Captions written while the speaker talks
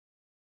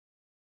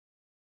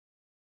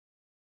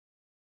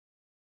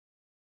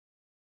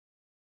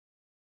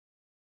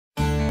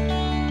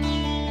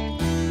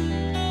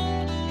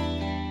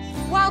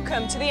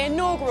Welcome to the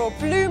inaugural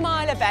Blue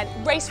Mile event,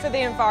 Race for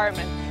the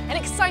Environment, an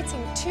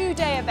exciting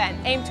two-day event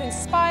aimed to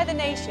inspire the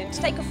nation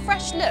to take a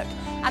fresh look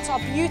at our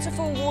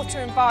beautiful water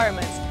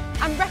environments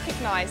and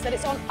recognise that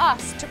it's on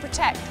us to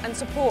protect and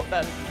support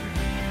them.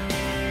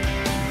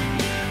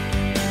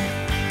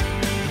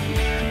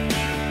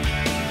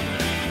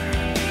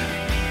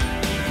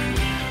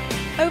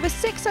 Over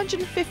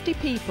 650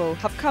 people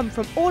have come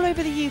from all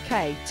over the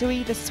UK to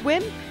either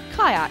swim,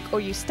 kayak or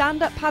use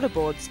stand-up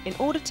paddleboards in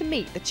order to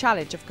meet the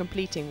challenge of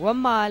completing 1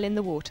 mile in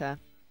the water.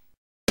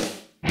 It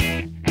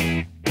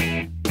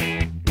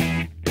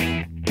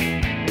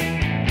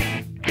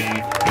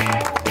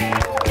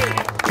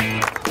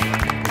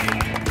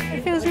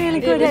feels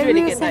really good. A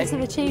real sense of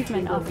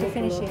achievement after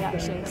finishing,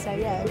 actually. So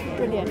yeah,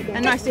 brilliant.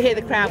 And nice to hear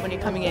the crowd when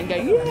you're coming in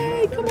going,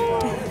 yay, come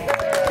on!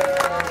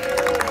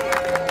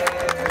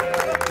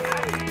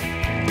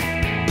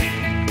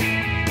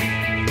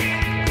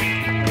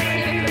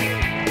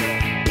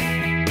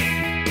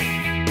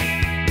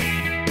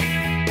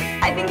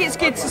 I think it's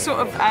good to sort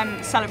of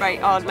celebrate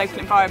our local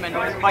environment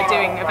by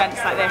doing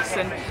events like this,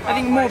 and I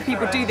think the more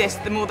people do this,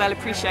 the more they'll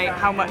appreciate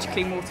how much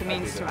clean water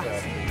means to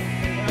us.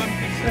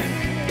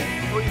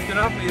 Thought you was going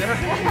to have me there.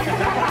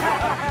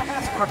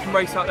 It's a cracking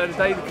race out there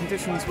today. The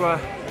conditions were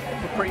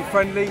pretty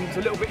friendly. It was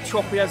a little bit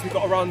choppy as we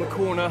got around the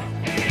corner.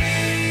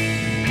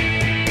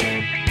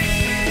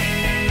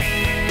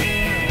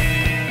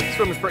 The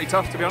swim was pretty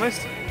tough, to be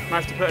honest.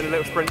 Managed to put in a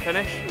little sprint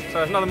finish. So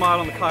there's another mile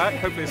on the kayak.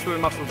 Hopefully the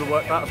swimming muscles will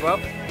work that as well.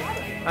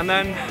 And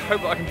then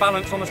hope that I can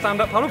balance on the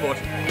stand-up paddleboard.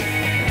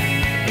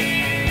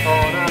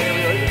 Oh, now here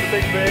we go, this is a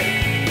big bit.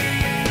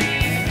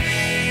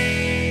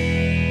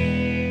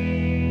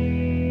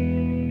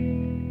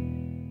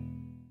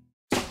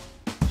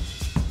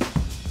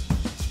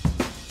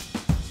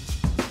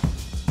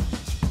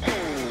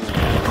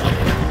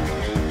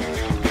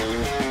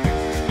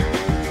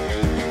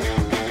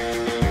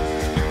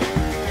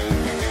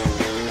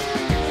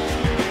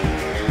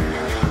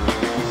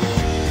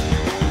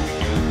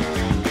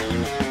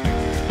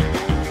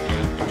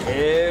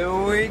 Here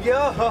we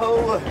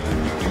go!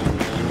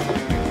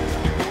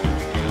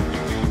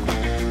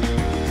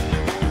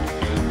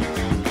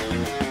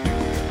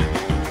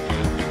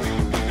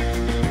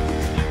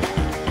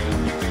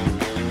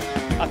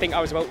 I think I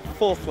was about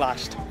 4th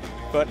last,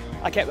 but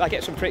I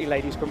get some pretty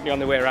ladies company on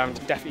the way around.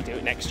 Definitely do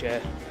it next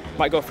year.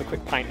 Might go for a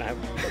quick pint now.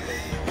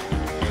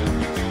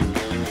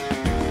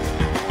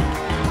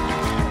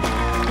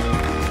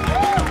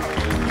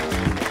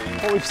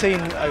 What we've seen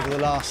over the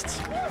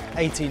last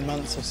 18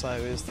 months or so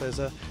is there's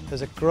a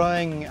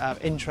growing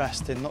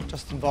interest in not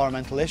just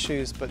environmental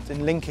issues but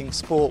in linking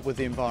sport with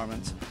the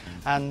environment,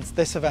 and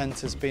this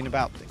event has been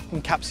about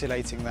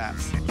encapsulating that.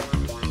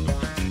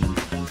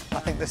 I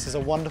think this is a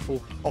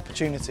wonderful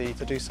opportunity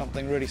to do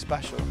something really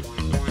special.